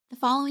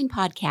following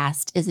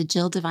podcast is a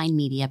Jill Devine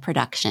Media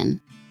production.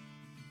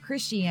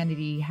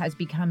 Christianity has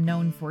become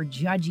known for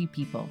judgy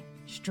people,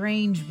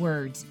 strange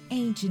words,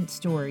 ancient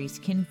stories,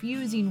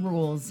 confusing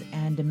rules,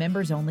 and a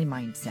members-only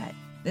mindset.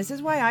 This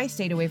is why I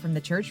stayed away from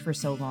the church for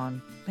so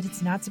long, but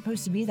it's not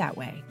supposed to be that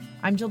way.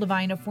 I'm Jill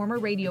Devine, a former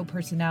radio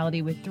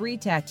personality with 3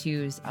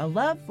 tattoos, a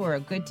love for a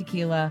good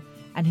tequila,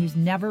 and who's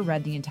never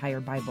read the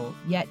entire Bible.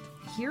 Yet,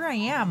 here I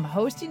am,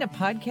 hosting a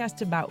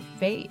podcast about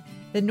faith.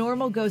 The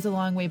Normal Goes a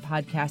Long Way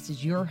podcast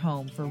is your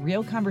home for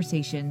real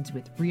conversations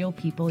with real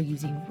people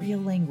using real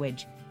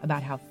language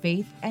about how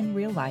faith and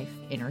real life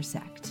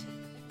intersect.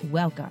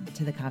 Welcome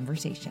to the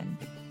conversation.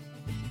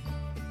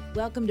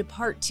 Welcome to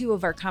part 2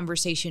 of our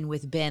conversation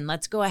with Ben.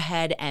 Let's go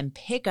ahead and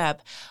pick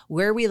up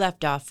where we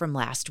left off from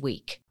last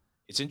week.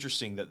 It's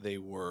interesting that they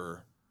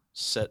were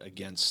set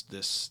against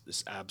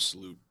this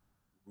absolute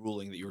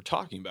ruling that you were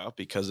talking about,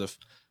 because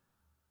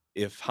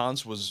if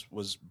Hans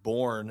was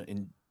born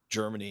in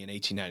Germany in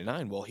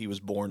 1899, well, he was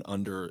born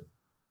under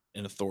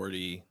an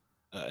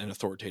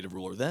authoritative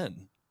ruler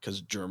then, because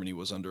Germany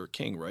was under a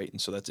king, right?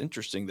 And so that's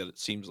interesting that it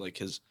seems like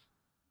his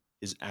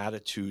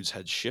attitudes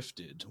had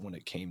shifted when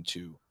it came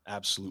to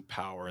absolute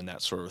power and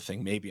that sort of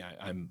thing. Maybe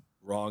I'm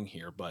wrong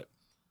here, but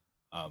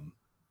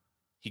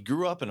he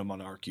grew up in a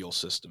monarchical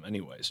system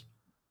anyways.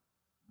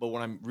 But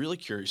what I'm really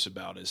curious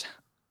about is,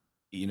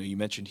 you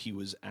mentioned he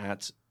was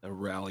at a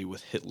rally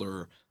with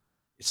Hitler.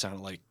 It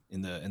sounded like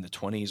in the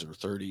 20s or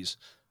 30s.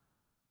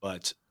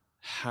 But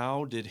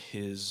how did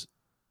his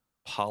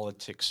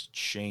politics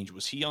change?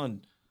 Was he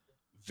on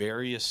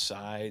various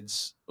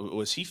sides?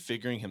 Was he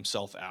figuring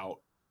himself out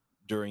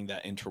during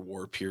that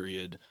interwar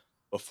period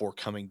before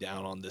coming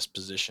down on this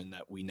position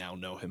that we now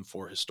know him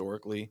for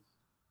historically?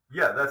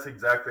 Yeah, that's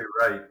exactly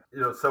right.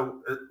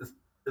 So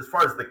as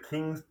far as the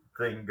king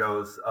thing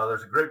goes,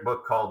 there's a great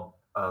book called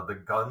The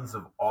Guns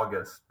of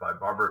August by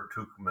Barbara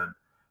Tuchman.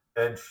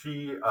 And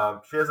she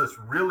has this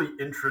really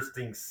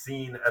interesting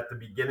scene at the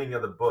beginning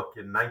of the book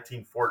in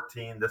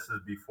 1914. This is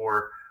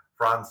before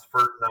Franz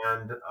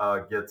Ferdinand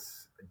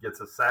gets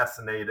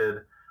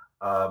assassinated.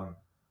 A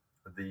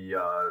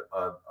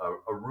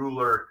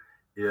ruler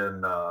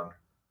in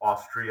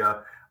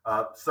Austria.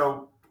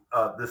 So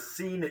the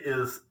scene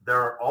is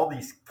there are all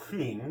these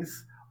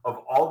kings of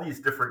all these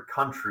different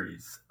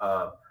countries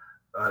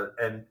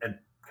and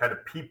kind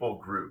of people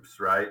groups,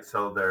 right?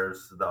 So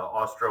there's the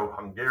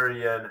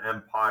Austro-Hungarian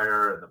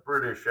Empire and the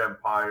British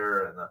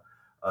Empire and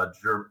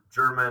the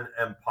German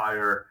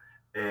Empire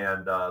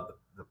and the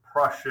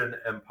Prussian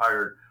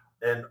Empire.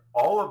 And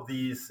all of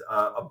these,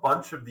 a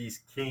bunch of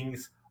these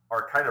kings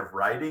are kind of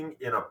riding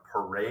in a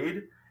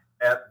parade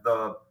at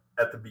the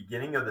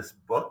beginning of this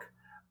book.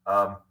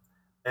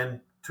 And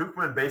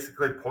Tuchman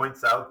basically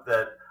points out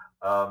that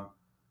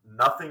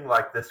nothing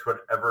like this would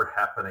ever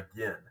happen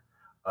again.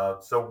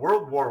 So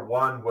World War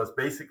I was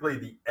basically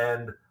the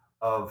end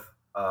of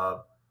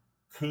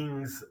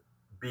kings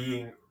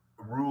being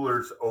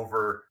rulers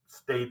over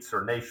states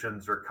or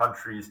nations or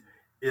countries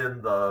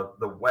in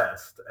the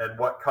West. And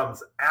what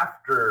comes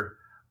after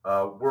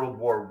World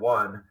War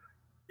I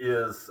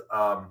is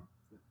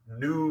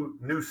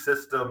new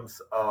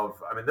systems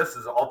of, this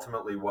is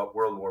ultimately what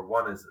World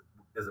War I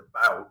is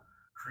about,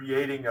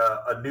 creating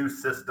a new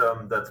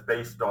system that's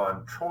based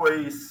on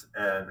choice,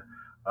 and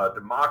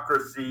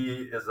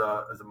democracy is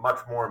a much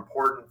more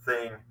important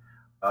thing,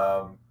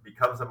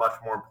 becomes a much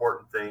more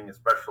important thing,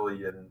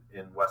 especially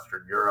in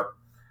Western Europe.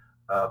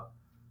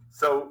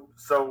 So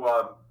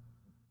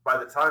by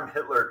the time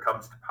Hitler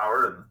comes to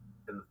power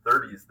in the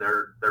 30s,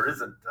 there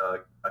isn't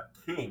a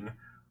king,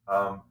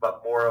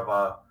 but more of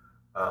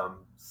a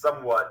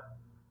somewhat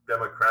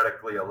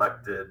democratically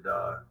elected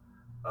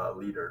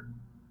leader.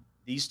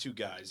 These two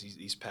guys,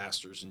 these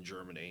pastors in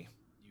Germany,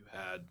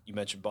 you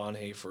mentioned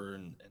Bonhoeffer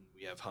and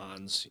we have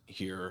Hans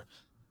here.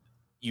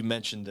 You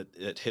mentioned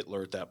that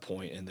Hitler at that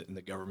point and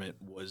the government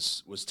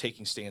was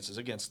taking stances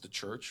against the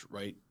church,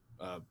 right?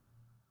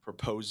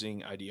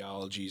 Proposing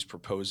ideologies,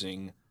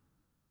 proposing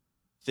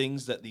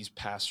things that these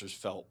pastors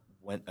felt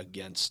went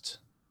against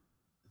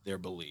their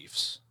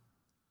beliefs.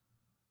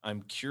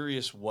 I'm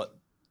curious what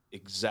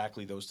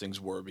exactly those things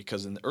were,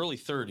 because in the early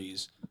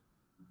 30s,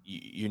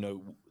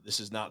 this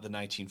is not the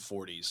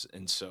 1940s.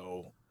 And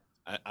so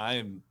I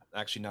am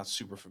actually not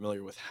super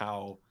familiar with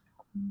how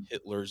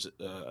Hitler's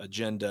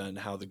agenda and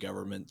how the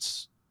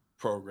government's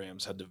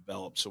programs had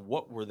developed. So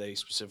what were they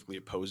specifically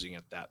opposing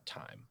at that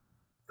time?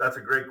 That's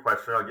a great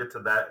question. I'll get to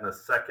that in a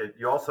second.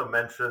 You also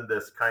mentioned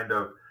this kind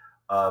of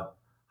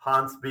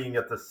Hans being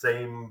at the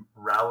same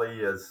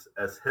rally as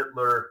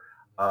Hitler,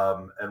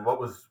 and what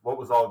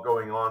was all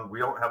going on. We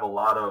don't have a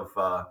lot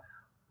of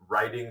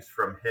writings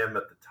from him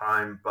at the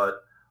time,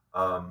 but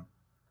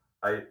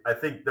I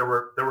think there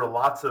were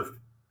lots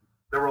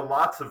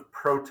of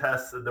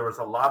protests, and there was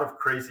a lot of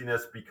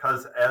craziness,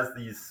 because as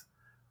these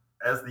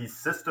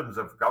systems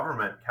of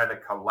government kind of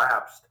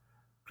collapsed,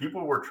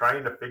 people were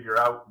trying to figure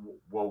out,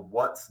 well,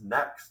 what's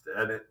next,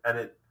 and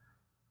it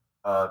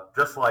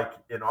just like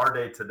in our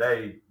day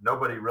today,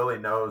 nobody really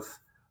knows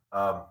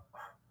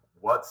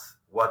what's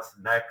what's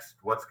next,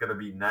 what's going to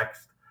be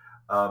next.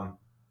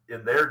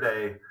 In their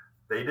day,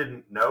 they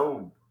didn't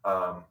know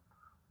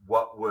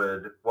what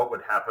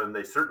would happen.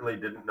 They certainly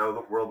didn't know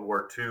that World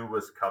War II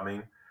was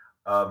coming,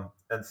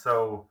 and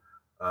so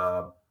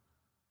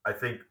I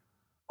think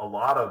a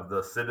lot of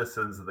the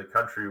citizens of the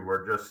country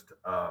were just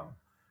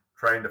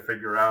trying to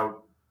figure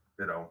out,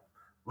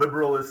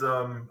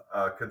 liberalism,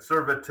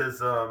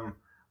 conservatism.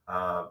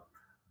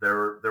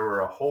 There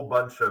were a whole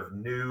bunch of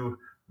new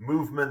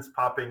movements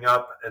popping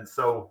up, and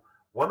so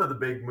one of the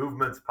big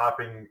movements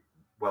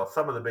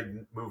some of the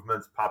big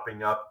movements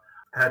popping up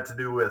had to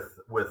do with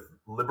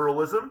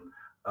liberalism.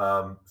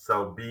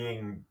 So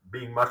being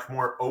much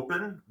more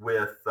open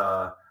with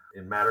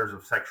in matters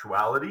of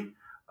sexuality,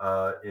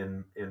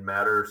 in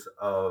matters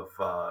of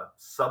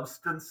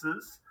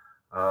substances,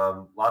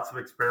 lots of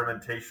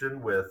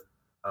experimentation with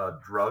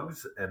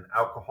drugs and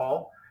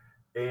alcohol.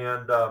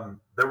 And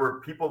there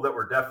were people that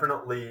were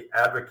definitely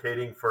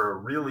advocating for a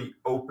really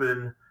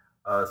open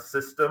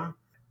system.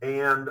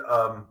 And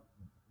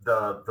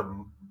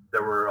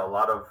there were a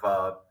lot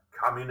of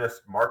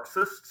communist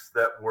Marxists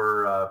that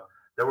were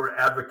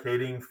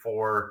advocating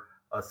for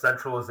a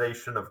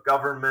centralization of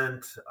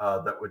government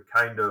that would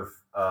kind of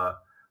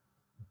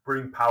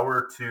bring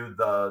power to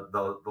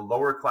the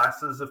lower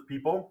classes of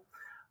people.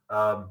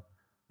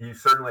 You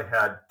certainly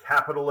had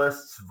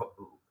capitalists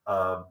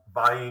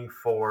vying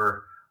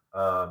for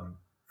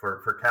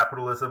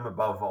capitalism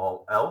above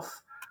all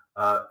else,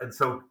 and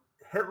so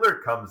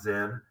Hitler comes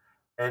in,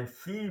 and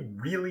he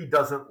really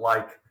doesn't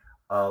like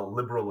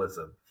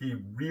liberalism. He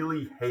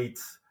really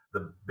hates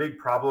the big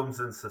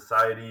problems in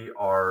society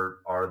are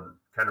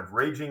kind of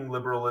raging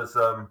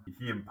liberalism.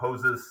 He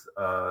imposes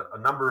a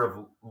number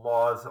of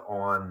laws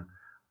on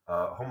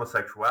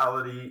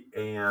homosexuality,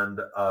 and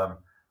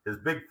his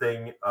big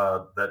thing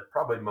that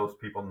probably most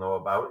people know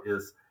about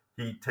is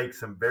he takes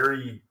some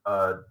very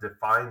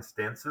defined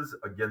stances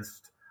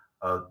against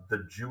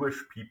the Jewish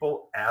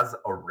people as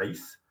a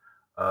race.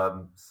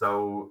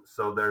 So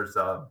there's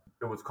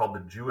it was called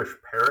the Jewish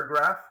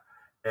paragraph,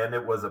 and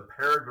it was a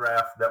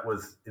paragraph that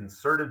was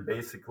inserted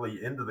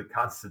basically into the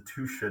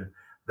Constitution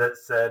that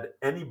said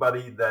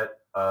anybody that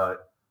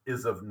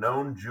is of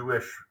known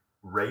Jewish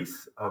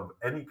race of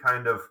any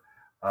kind of,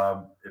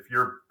 if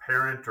your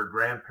parent or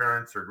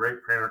grandparents or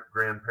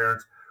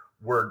grandparents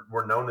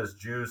were known as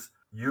Jews,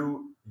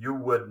 you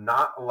would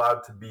not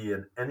allowed to be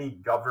in any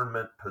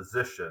government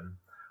position.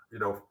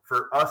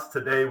 For us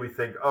today, we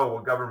think, oh,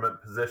 well,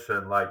 government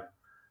position, like,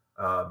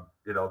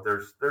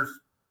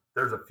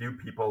 there's a few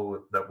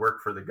people that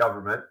work for the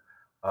government.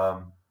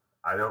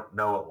 I don't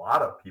know a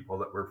lot of people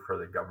that work for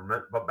the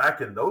government, but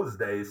back in those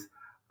days,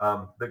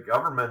 the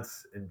government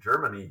in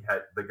Germany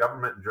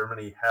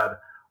had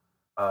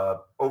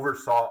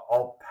oversaw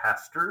all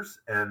pastors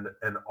and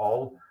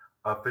all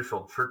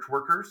official church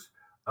workers.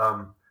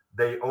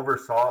 They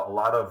oversaw a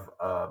lot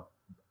of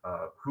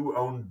who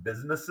owned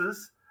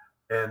businesses,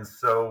 and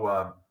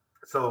so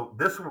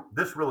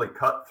this really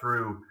cut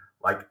through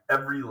like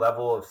every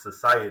level of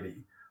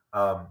society.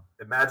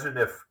 Imagine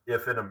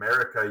if in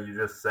America you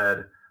just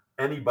said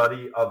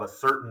anybody of a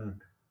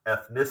certain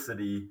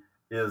ethnicity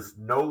is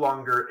no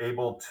longer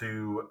able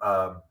to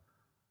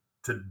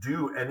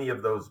do any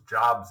of those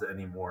jobs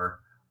anymore.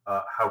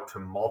 How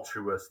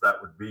tumultuous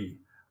that would be.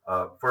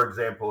 For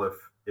example,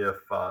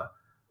 if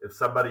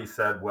somebody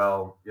said,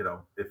 well,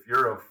 if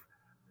you're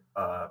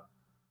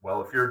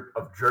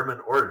of German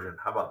origin,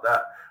 how about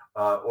that?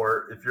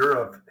 Or if you're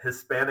of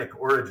Hispanic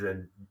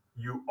origin,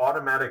 you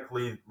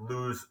automatically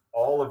lose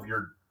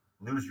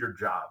your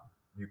job.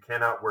 You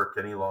cannot work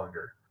any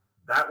longer.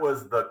 That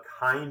was the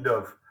kind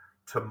of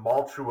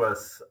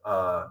tumultuous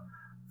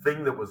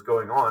thing that was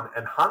going on.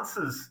 And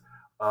Hans's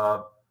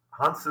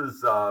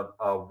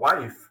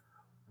wife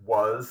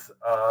was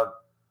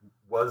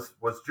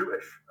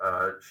Jewish.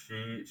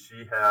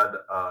 She had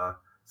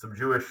some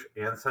Jewish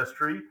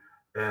ancestry,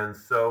 and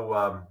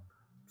so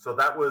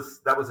that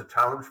was a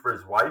challenge for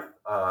his wife.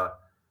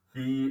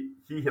 He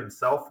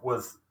himself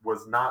was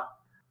not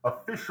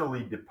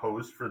officially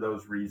deposed for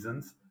those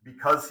reasons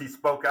because he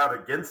spoke out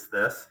against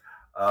this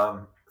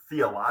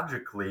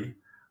theologically,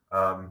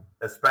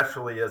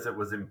 especially as it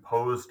was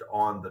imposed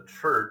on the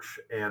church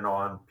and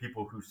on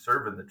people who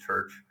serve in the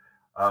church.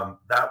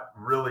 That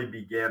really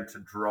began to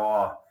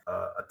draw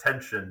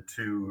attention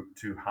to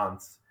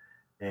Hans,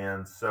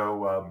 and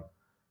so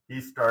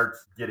he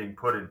starts getting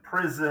put in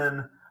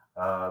prison.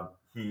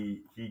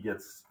 He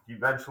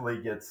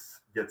eventually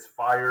gets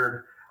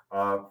fired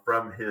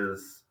from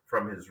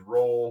his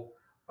role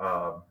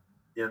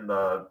in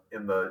the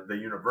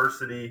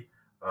university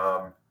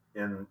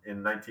in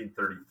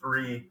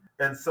 1933,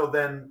 and so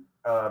then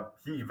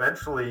he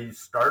eventually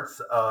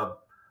starts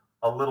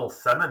a little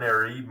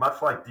seminary,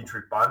 much like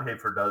Dietrich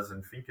Bonhoeffer does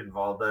in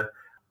Finkenwalde.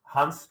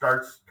 Hans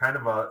starts kind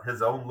of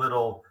his own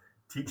little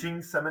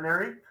teaching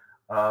seminary,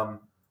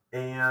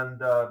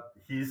 and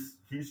he's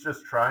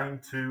just trying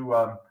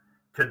to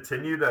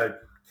continue to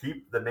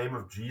keep the name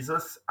of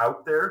Jesus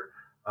out there,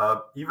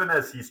 even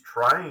as he's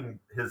trying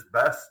his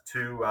best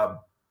to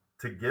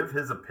to give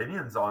his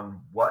opinions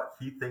on what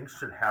he thinks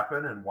should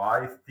happen and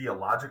why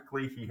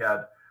theologically he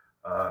had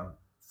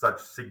such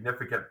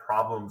significant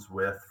problems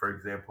with, for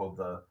example,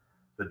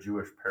 the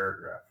Jewish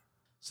paragraph.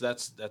 So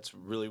that's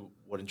really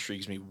what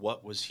intrigues me.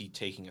 What was he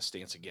taking a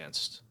stance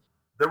against?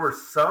 There were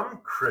some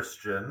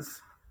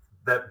Christians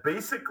that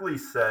basically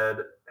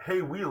said,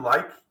 "Hey, we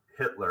like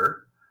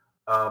Hitler.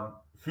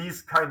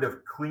 He's kind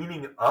of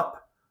cleaning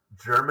up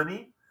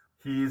Germany.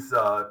 He's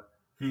on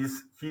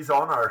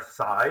our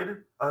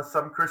side."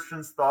 Some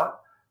Christians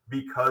thought,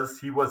 because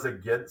he was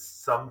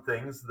against some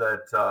things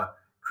that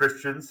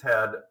Christians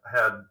had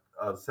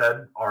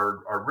said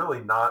are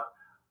really not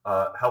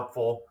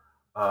helpful,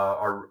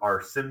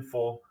 are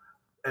sinful.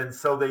 And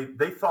so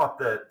they thought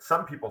that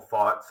some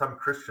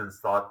Christians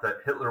thought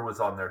that Hitler was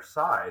on their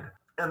side.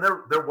 And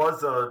there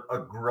was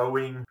a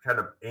growing kind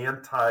of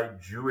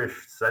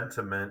anti-Jewish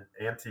sentiment,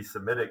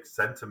 anti-Semitic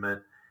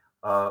sentiment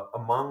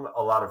among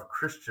a lot of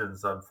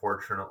Christians,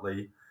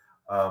 unfortunately,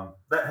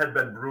 that had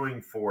been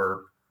brewing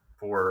for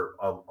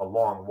a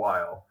long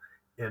while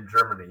in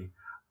Germany.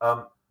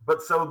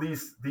 But so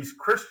these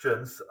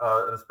Christians,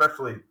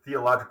 especially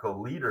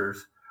theological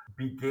leaders,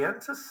 began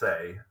to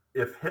say,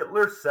 if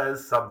Hitler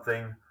says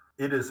something,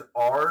 it is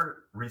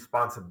our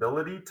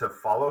responsibility to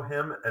follow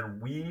him,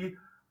 and we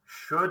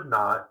should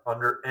not,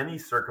 under any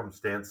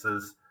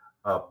circumstances,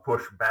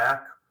 push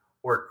back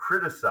or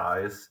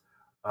criticize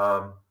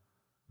the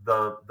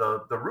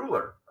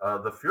ruler,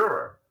 the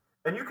Führer.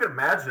 And you can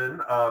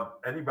imagine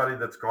anybody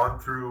that's gone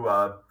through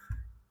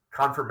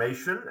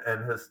confirmation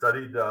and has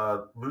studied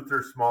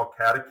Luther's Small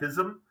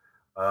Catechism,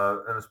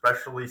 and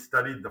especially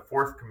studied the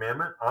Fourth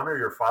Commandment, honor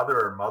your father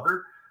or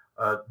mother,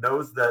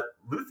 knows that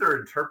Luther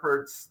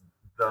interprets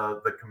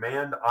the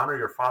command, honor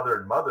your father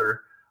and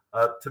mother,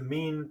 to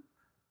mean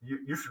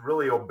you should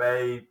really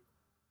obey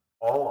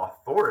all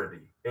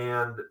authority.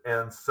 And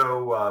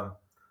so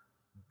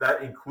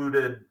that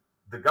included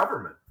the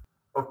government.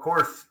 Of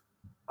course,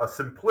 a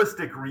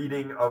simplistic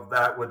reading of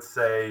that would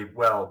say,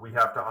 well, we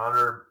have to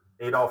honor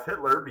Adolf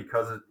Hitler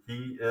because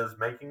he is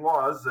making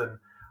laws, and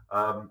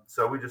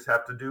so we just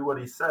have to do what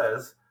he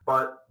says.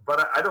 But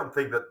I don't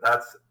think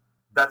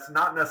that's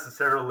not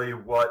necessarily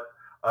what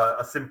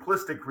a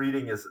simplistic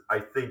reading is. I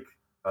think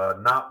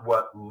not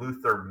what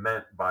Luther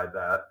meant by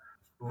that.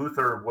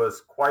 Luther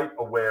was quite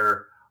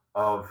aware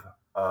of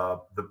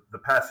the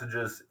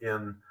passages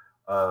in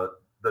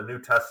the New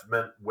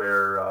Testament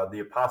where the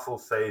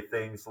apostles say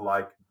things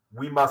like,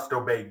 "We must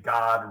obey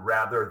God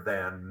rather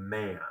than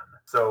man."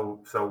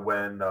 So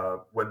when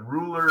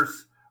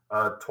rulers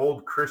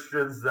told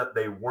Christians that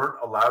they weren't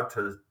allowed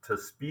to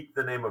speak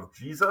the name of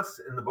Jesus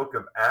in the book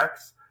of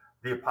Acts,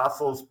 the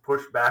apostles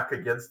pushed back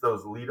against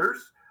those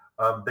leaders.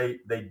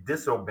 They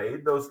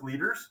disobeyed those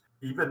leaders,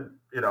 even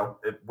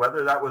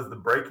whether that was the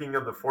breaking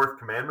of the fourth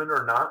commandment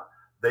or not.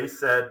 They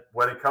said,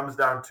 when it comes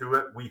down to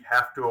it, we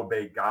have to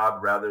obey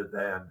God rather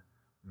than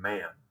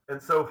man.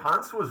 And so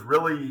Hans was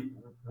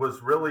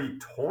really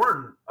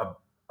torn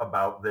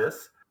about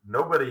this.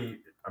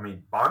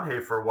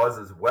 Bonhoeffer was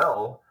as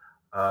well.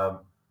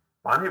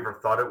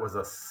 Bonhoeffer thought it was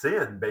a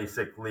sin,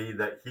 basically,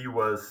 that he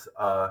was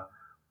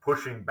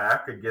pushing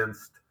back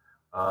against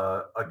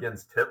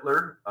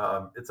Hitler.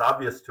 It's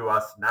obvious to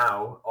us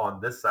now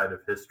on this side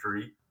of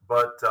history,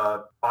 but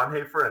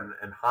Bonhoeffer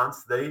and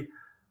Hans, they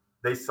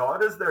saw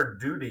it as their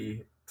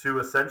duty to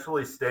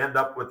essentially stand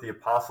up with the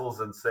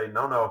apostles and say,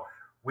 no,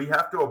 we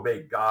have to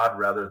obey God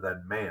rather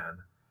than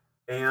man.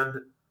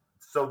 And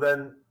so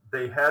then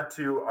they had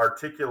to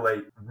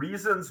articulate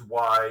reasons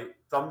why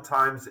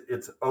sometimes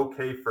it's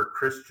okay for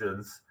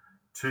Christians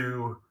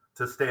to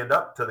stand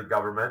up to the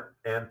government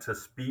and to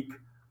speak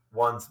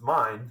one's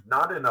mind,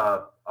 not in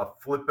a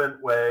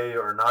flippant way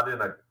or not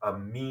in a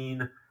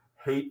mean,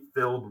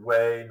 hate-filled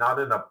way, not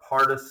in a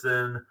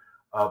partisan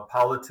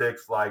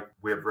politics like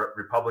we have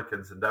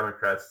Republicans and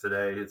Democrats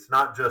today. It's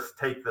not just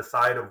take the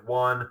side of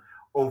one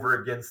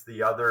over against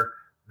the other.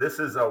 This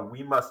is a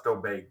we must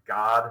obey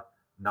God,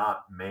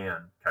 not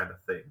man kind of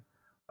thing.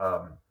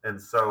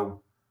 And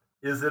so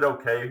is it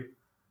okay?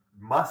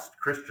 Must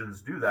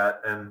Christians do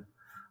that? And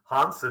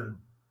Hans and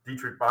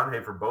Dietrich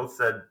Bonhoeffer both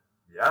said,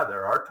 yeah,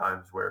 there are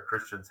times where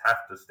Christians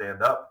have to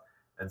stand up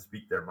and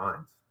speak their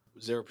minds.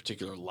 Was there a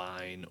particular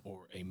line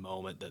or a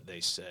moment that they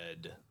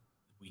said,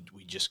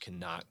 we just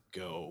cannot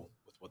go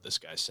with what this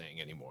guy's saying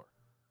anymore?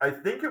 I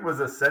think it was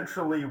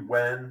essentially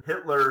when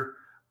Hitler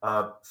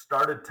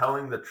started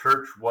telling the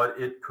church what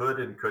it could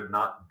and could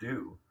not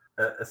do,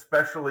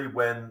 especially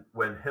when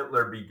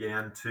Hitler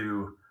began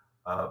to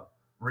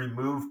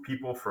remove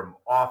people from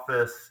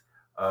office,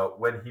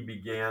 when he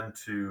began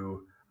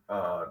to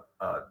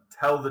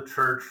tell the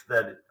church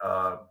that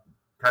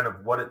kind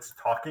of what its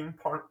talking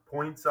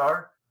points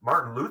are.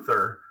 Martin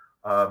Luther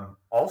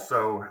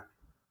also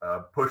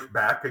pushed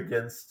back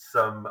against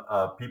some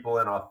people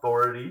in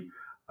authority.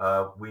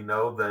 We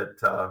know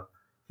that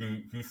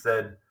he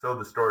said, so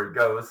the story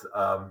goes,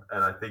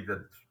 and I think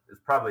that is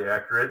probably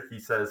accurate. He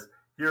says,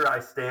 "Here I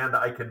stand,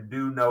 I can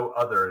do no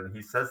other." And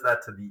he says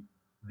that to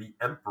the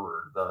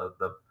emperor,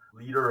 the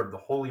leader of the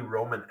Holy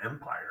Roman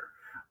Empire.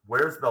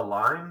 Where's the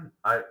line?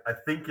 I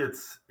think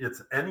it's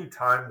any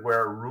time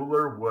where a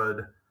ruler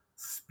would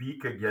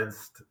speak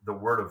against the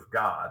word of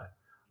God.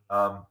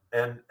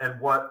 And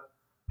what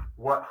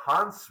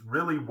Hans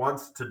really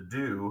wants to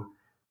do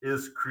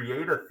is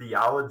create a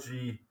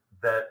theology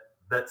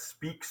that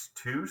speaks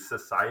to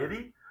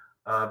society,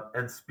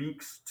 and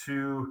speaks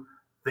to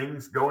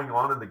things going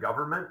on in the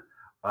government.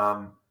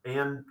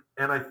 And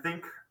I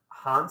think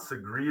Hans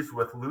agrees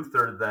with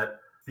Luther that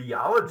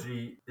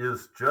theology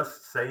is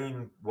just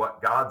saying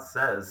what God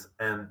says,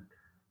 and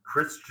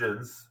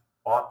Christians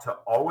ought to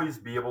always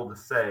be able to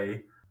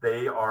say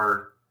they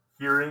are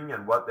hearing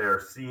and what they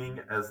are seeing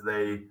as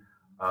they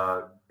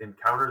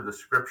encounter the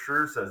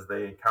scriptures, as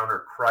they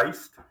encounter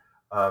Christ,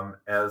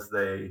 as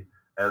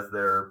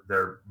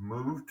they're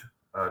moved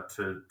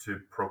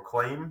to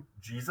proclaim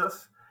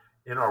Jesus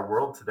in our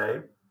world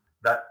today.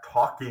 That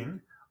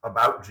talking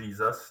about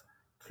Jesus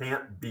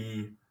can't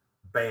be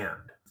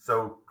banned.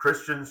 So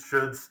Christians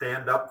should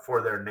stand up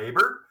for their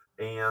neighbor,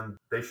 and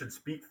they should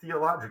speak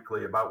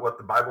theologically about what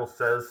the Bible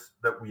says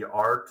that we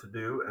are to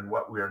do and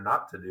what we are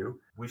not to do.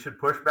 We should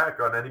push back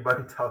on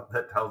anybody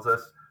that tells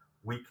us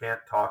we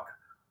can't talk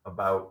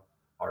about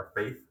our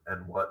faith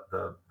and what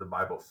the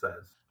Bible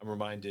says. I'm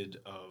reminded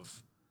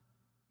of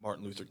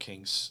Martin Luther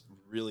King's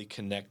really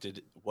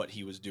connected what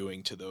he was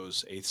doing to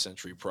those 8th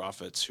century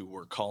prophets who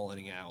were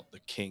calling out the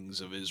kings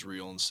of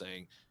Israel and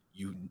saying,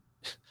 you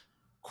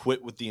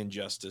quit with the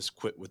injustice,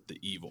 quit with the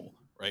evil,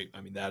 right?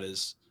 I mean, that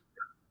is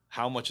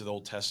how much of the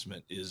Old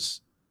Testament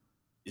is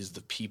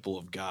the people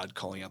of God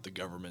calling out the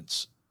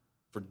governments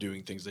for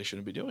doing things they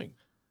shouldn't be doing.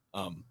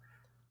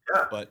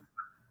 But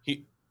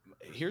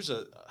here's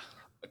a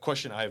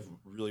question I've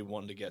really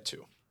wanted to get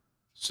to.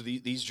 So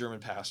these German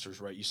pastors,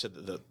 right? You said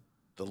that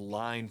the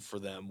line for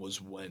them was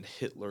when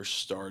Hitler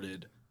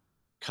started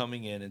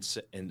coming in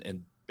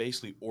and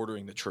basically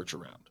ordering the church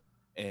around.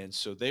 And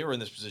so they were in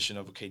this position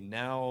of, okay,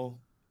 now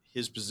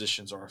his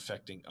positions are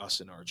affecting us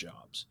in our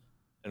jobs.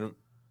 And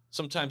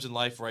sometimes in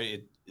life,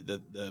 right,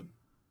 the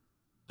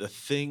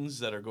things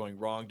that are going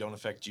wrong don't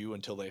affect you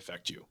until they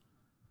affect you,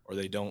 or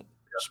they don't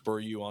spur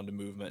you on to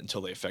movement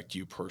until they affect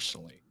you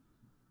personally.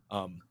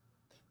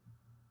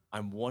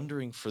 I'm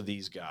wondering for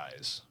these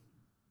guys,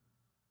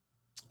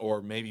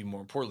 or maybe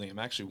more importantly, I'm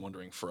actually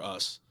wondering for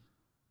us.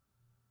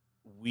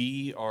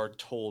 We are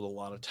told a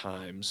lot of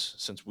times,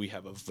 since we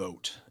have a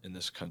vote in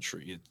this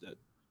country, that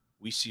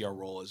we see our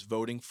role as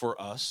voting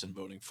for us and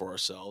voting for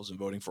ourselves and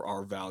voting for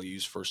our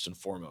values first and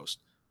foremost.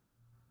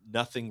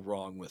 Nothing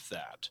wrong with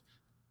that.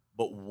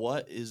 But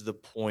what is the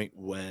point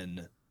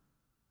when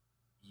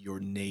your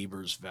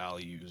neighbor's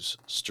values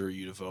stir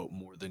you to vote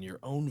more than your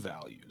own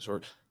values,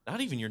 or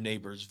not even your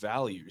neighbor's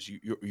values,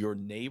 your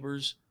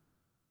neighbor's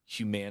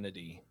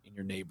humanity and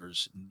your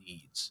neighbor's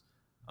needs?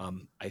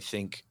 I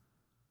think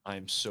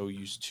I'm so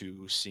used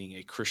to seeing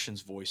a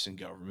Christian's voice in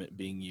government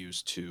being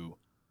used to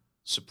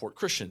support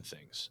Christian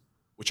things,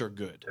 which are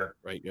good,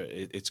 right?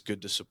 It's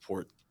good to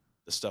support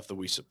the stuff that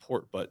we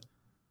support, but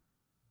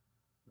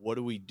what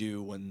do we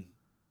do when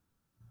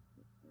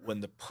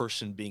the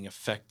person being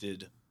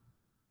affected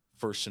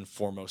first and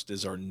foremost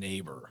is our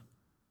neighbor,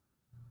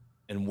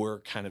 and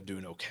we're kind of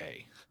doing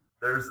okay?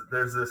 There's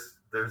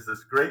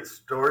this great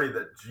story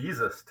that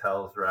Jesus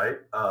tells, right?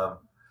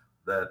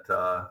 That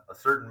a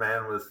certain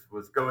man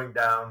was going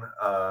down,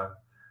 or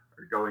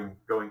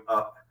going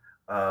up,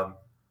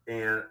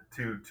 and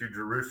to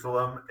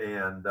Jerusalem,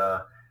 and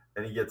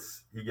he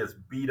gets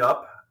beat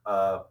up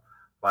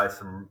by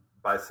some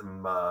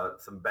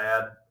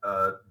bad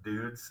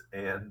dudes,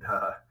 and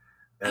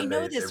I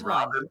know they this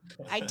rob one.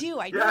 him. I do.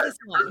 I Yeah, know this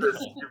you've heard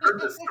one. you've heard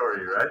this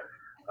story, right?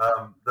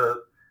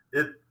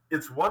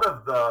 It's one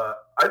of the,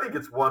 I think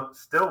it's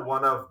still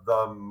one of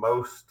the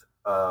most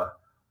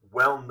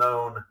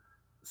well-known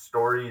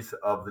stories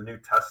of the New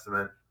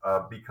Testament,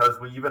 because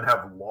we even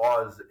have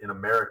laws in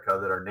America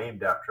that are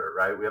named after it,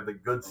 right? We have the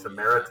Good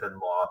Samaritan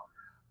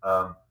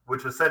law,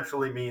 which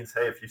essentially means,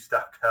 hey, if you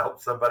stop to help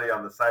somebody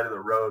on the side of the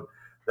road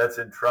that's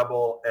in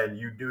trouble and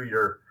you do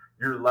your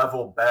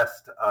level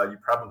best, you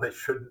probably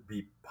shouldn't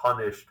be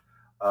punished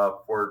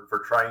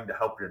for trying to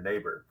help your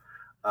neighbor.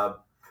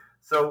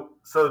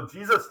 So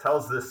Jesus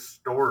tells this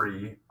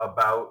story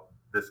about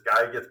this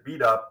guy gets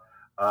beat up.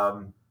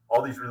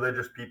 All these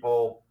religious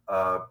people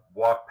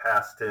walk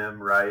past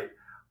him, right?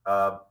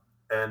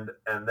 And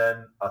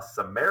then a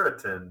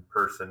Samaritan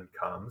person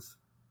comes,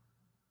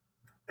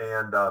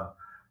 and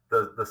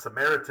the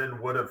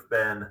Samaritan would have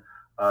been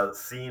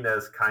seen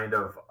as kind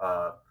of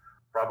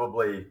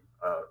probably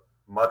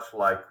much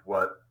like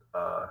what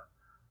I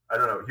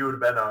don't know. He would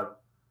have been a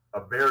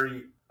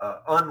very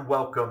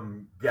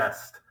unwelcome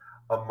guest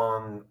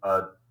among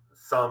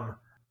some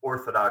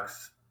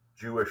Orthodox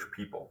Jewish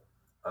people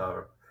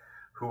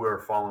who are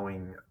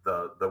following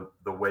the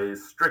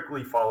ways,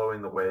 strictly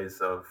following the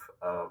ways of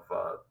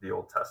the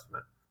Old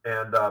Testament.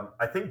 And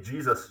I think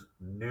Jesus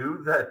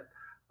knew that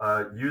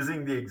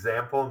using the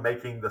example,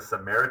 making the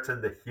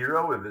Samaritan the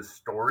hero of his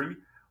story,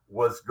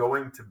 was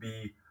going to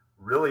be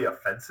really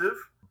offensive.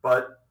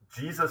 But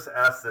Jesus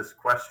asked this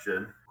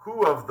question,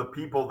 who of the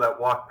people that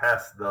walked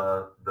past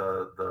the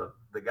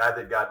guy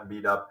that got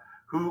beat up,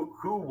 who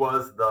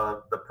was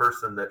the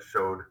person that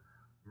showed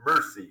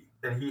mercy?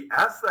 And he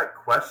asked that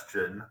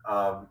question,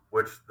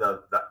 which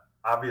the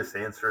obvious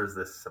answer is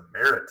this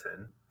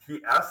Samaritan.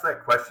 He asked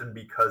that question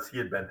because he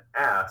had been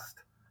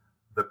asked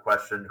the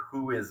question,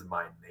 "Who is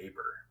my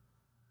neighbor?"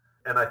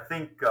 And I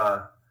think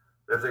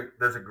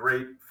there's a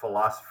great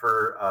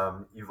philosopher,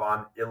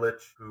 Ivan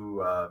Illich,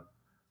 who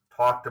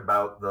talked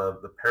about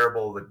the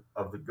parable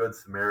of the Good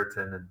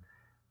Samaritan,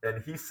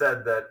 and he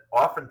said that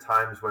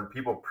oftentimes when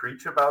people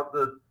preach about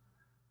the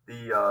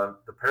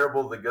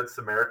parable of the Good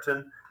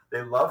Samaritan,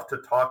 they love to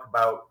talk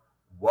about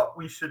what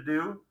we should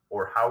do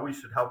or how we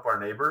should help our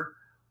neighbor,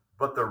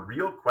 but the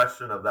real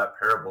question of that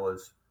parable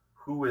is,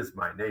 who is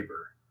my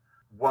neighbor?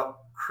 What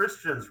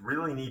Christians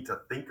really need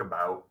to think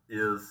about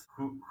is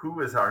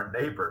who is our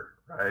neighbor,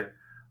 right?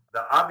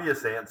 The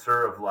obvious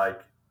answer of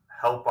like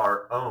help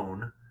our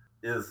own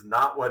is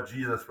not what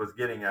Jesus was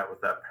getting at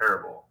with that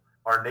parable.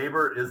 Our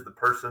neighbor is the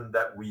person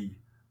that we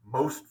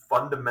most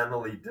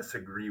fundamentally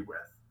disagree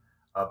with.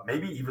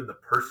 Maybe even the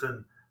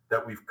person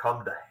that we've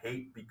come to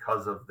hate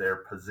because of their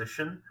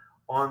position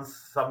on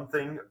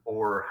something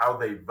or how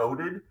they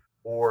voted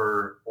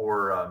or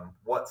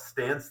what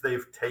stance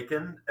they've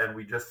taken, and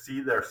we just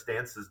see their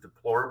stance as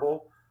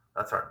deplorable.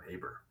 That's our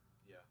neighbor.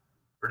 Yeah.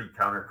 Pretty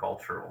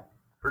countercultural.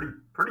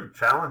 Pretty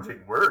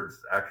challenging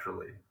words,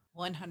 actually.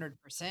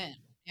 100%.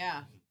 Yeah.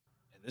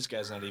 And this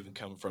guy's not even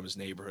coming from his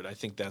neighborhood. I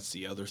think that's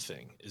the other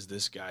thing, is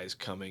this guy's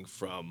coming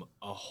from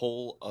a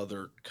whole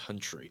other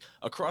country.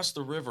 Across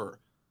the river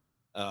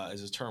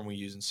is a term we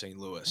use in St.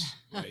 Louis,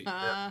 right?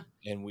 Yeah.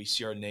 And we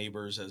see our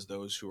neighbors as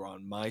those who are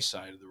on my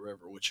side of the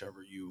river,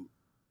 whichever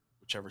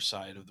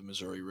side of the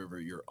Missouri River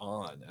you're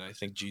on. And I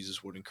think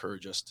Jesus would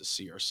encourage us to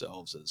see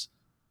ourselves as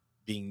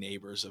being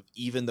neighbors of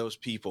even those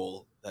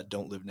people that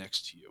don't live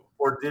next to you.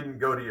 Or didn't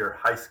go to your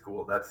high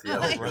school. That's the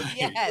other Right.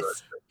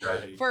 Yes.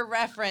 Right. For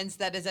reference,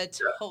 that is a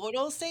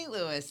total St.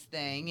 Louis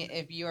thing.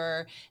 If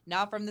you're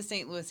not from the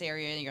St. Louis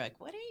area and you're like,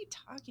 what are you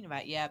talking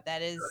about? Yeah,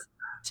 that is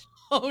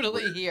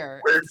totally here.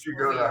 Where'd It's you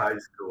go to weird. high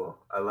school?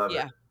 I love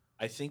Yeah. it.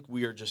 I think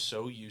we are just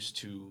so used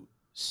to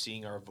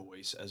seeing our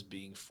voice as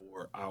being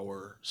for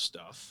our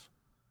stuff.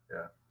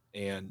 Yeah.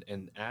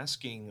 And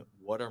asking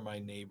what are my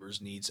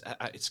neighbor's needs,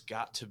 it's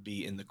got to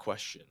be in the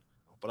question.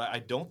 But I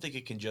don't think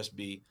it can just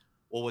be,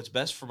 well, what's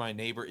best for my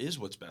neighbor is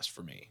what's best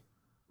for me,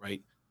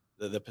 right?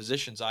 The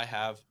positions I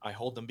have, I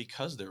hold them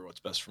because they're what's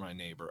best for my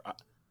neighbor.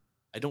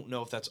 I don't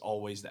know if that's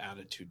always the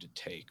attitude to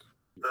take.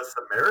 The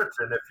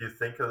Samaritan, if you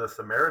think of the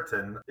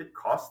Samaritan, it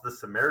cost the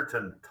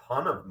Samaritan a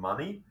ton of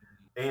money.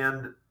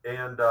 And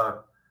Ivan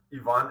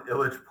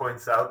Illich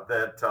points out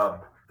that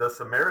the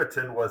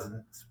Samaritan was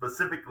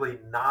specifically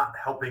not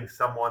helping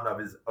someone of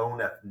his own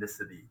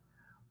ethnicity,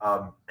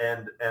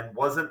 and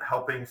wasn't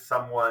helping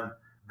someone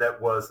that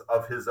was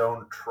of his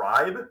own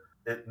tribe.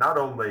 It not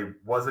only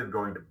wasn't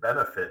going to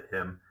benefit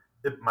him,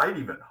 it might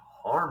even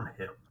harm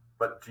him.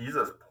 But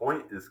Jesus'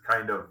 point is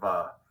kind of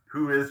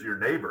who is your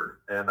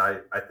neighbor? And I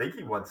think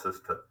he wants us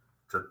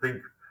to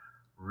think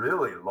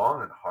really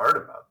long and hard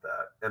about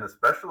that. And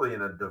especially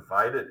in a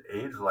divided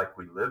age like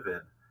we live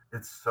in,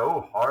 it's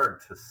so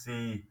hard to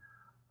see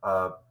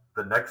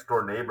the next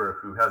door neighbor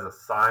who has a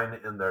sign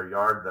in their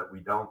yard that we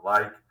don't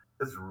like.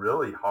 It's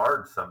really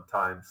hard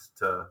sometimes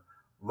to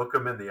look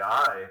them in the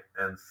eye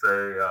and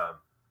say,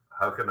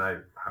 how can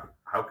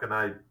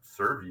I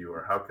serve you,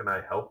 or how can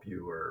I help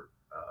you, or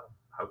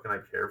how can I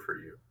care for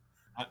you?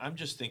 I'm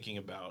just thinking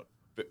about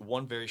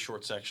one very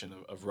short section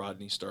of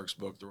Rodney Stark's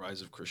book, The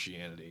Rise of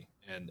Christianity,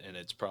 and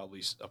it's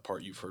probably a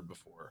part you've heard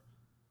before.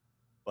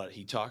 But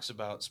he talks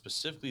about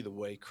specifically the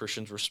way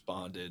Christians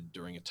responded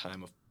during a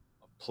time of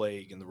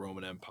plague in the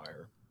Roman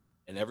Empire.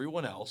 And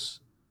everyone else,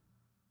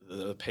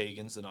 the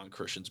pagans, the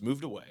non-Christians,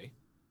 moved away.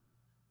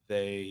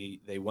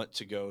 They went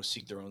to go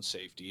seek their own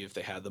safety if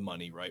they had the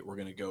money, right? We're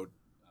going to go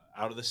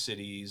out of the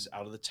cities,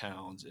 out of the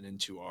towns, and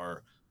into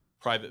our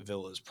private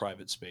villas,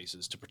 private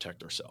spaces to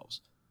protect ourselves.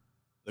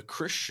 The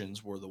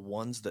Christians were the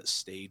ones that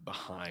stayed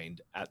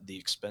behind at the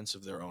expense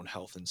of their own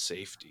health and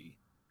safety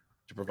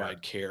to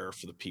provide care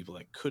for the people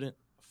that couldn't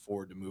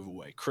afford to move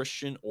away,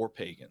 Christian or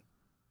pagan.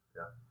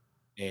 Yeah.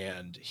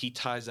 And he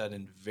ties that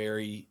in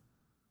very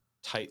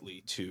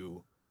tightly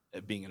to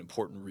it being an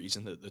important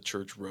reason that the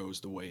church rose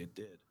the way it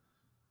did.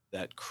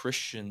 That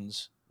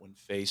Christians, when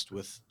faced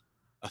with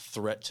a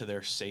threat to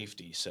their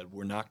safety, said,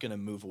 we're not going to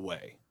move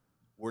away.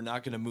 We're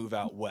not going to move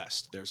out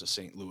west. There's a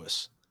St.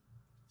 Louis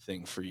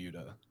thing for you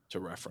to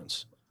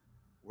reference.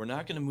 We're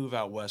not going to move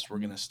out west. We're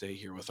going to stay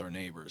here with our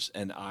neighbors.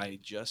 And I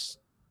just,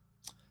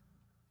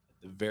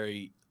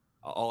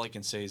 all I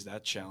can say is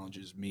that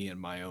challenges me and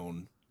my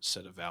own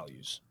set of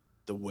values,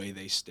 the way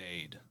they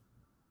stayed.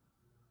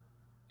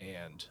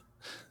 And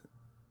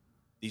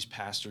these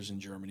pastors in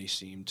Germany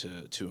seem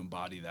to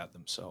embody that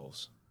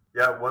themselves.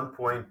 Yeah, at one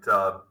point,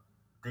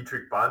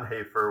 Dietrich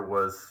Bonhoeffer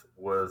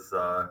was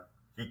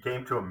he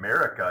came to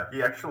America.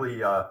 He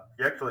actually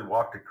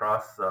walked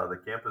across the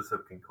campus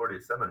of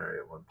Concordia Seminary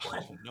at one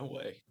point. Oh, no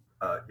way.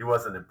 He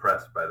wasn't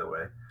impressed, by the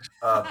way.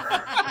 Um,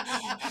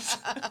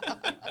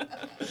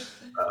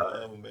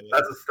 Oh man.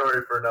 that's a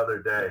story for another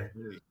day.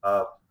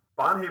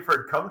 Bonhoeffer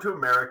had come to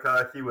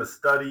America. He was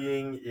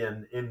studying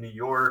in New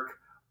York.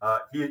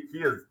 He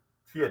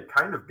had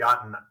kind of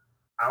gotten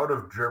out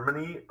of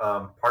Germany,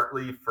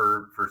 partly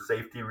for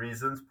safety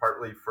reasons,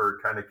 partly for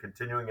kind of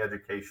continuing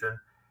education,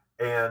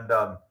 and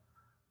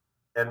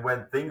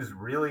when things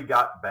really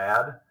got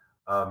bad,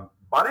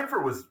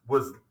 Bonhoeffer was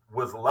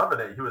loving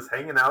it. He was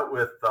hanging out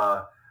with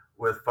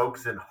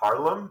folks in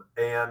Harlem,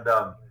 and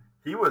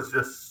he was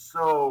just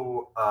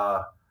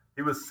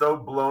he was so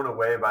blown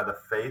away by the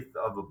faith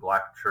of the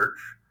Black church,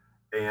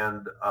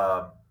 and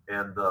the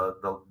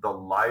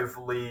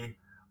lively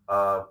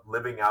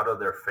living out of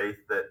their faith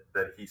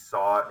that he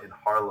saw in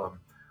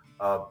Harlem.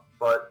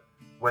 But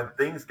when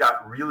things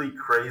got really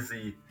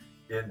crazy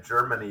in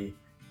Germany,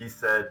 he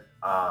said,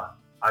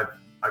 I've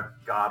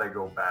got to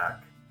go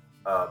back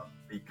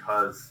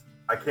because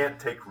I can't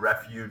take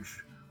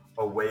refuge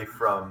away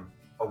from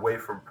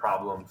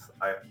problems.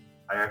 I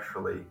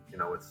actually,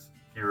 it's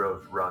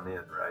heroes run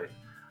in, right?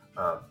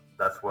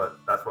 That's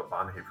what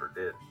Bonhoeffer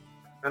did,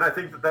 and I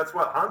think that's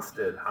what Hans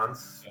did.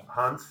 Hans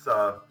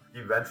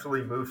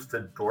eventually moves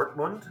to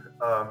Dortmund,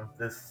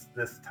 this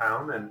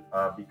town, and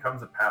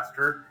becomes a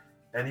pastor,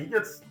 and he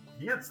gets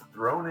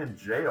thrown in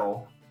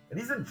jail, and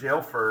he's in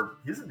jail for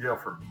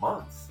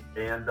months,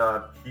 and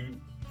he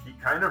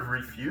kind of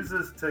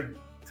refuses to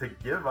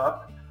give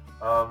up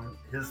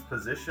his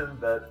position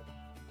that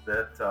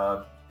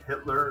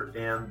Hitler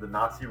and the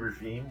Nazi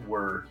regime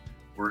were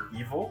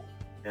evil,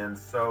 and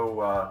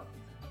so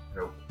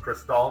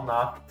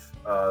Kristallnacht,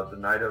 the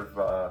night of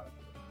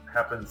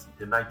happens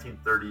in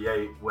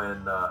 1938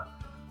 when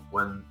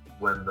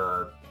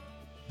the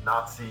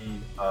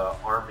Nazi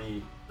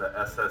army, the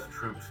SS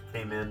troops,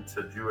 came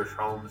into Jewish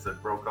homes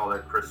and broke all their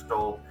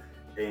crystal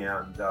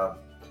and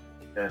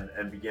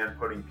began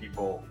putting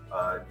people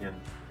in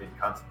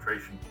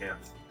concentration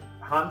camps.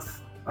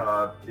 Hans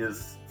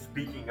is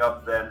speaking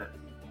up then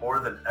more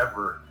than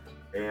ever,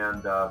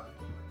 and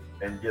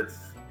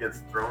gets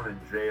thrown in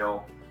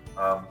jail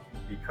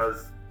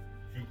because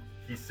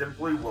he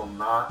simply will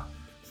not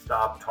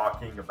stop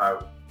talking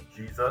about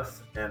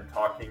Jesus and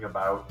talking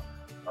about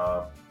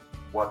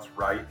what's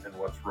right and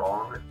what's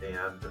wrong,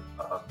 and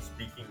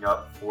speaking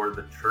up for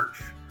the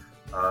church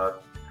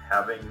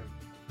having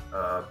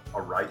a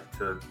right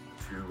to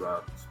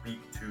speak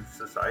to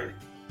society.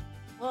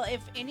 Well,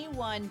 if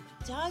anyone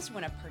does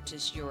want to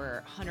purchase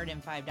your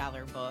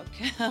 $105 book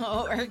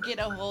or get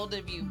a hold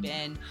of you,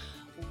 Ben,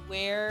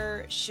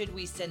 where should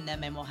we send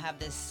them? And we'll have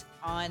this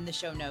on the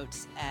show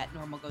notes at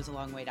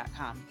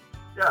normalgoesalongway.com.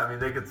 Yeah, I mean,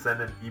 they could send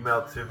an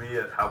email to me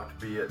at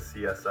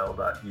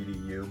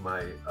helpedbe@csl.edu,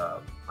 my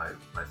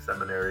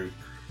seminary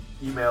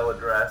email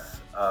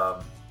address.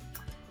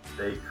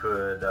 They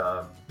could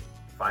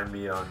find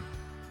me on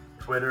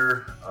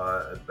Twitter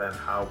at Ben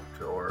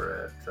Haupt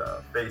or at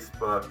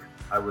Facebook.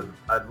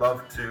 I'd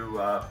love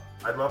to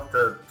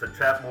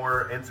chat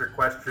more, answer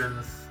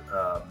questions.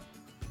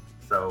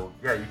 So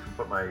yeah, you can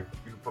put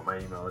my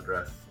email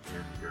address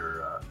in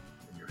your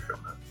show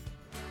notes.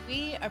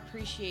 We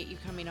appreciate you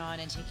coming on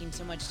and taking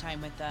so much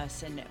time with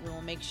us, and we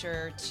will make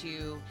sure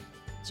to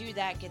do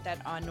that, get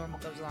that on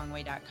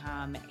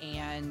normalgoesalongway.com.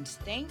 And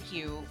thank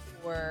you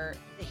for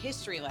the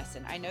history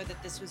lesson. I know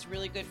that this was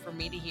really good for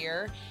me to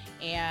hear,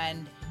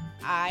 and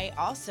I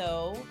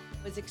also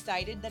was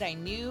excited that I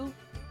knew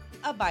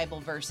a Bible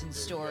verse and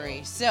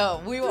story.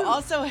 So we will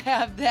also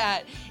have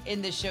that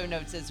in the show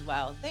notes as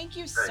well. Thank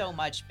you so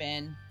much,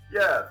 Ben.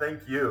 Yeah,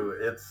 thank you.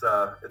 It's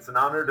an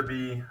honor to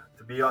be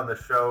on the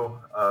show.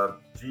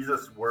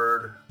 Jesus'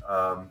 word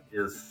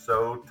is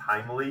so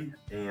timely,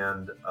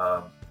 and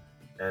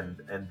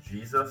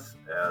Jesus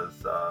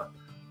as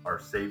our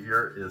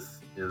Savior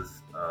is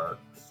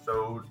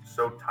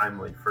so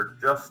timely for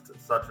just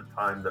such a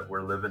time that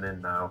we're living in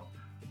now.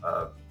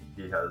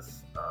 He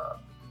has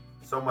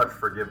so much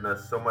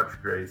forgiveness, so much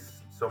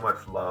grace, so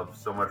much love,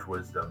 so much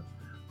wisdom.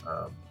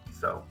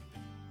 So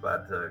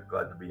glad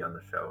to be on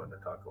the show and to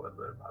talk a little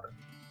bit about it.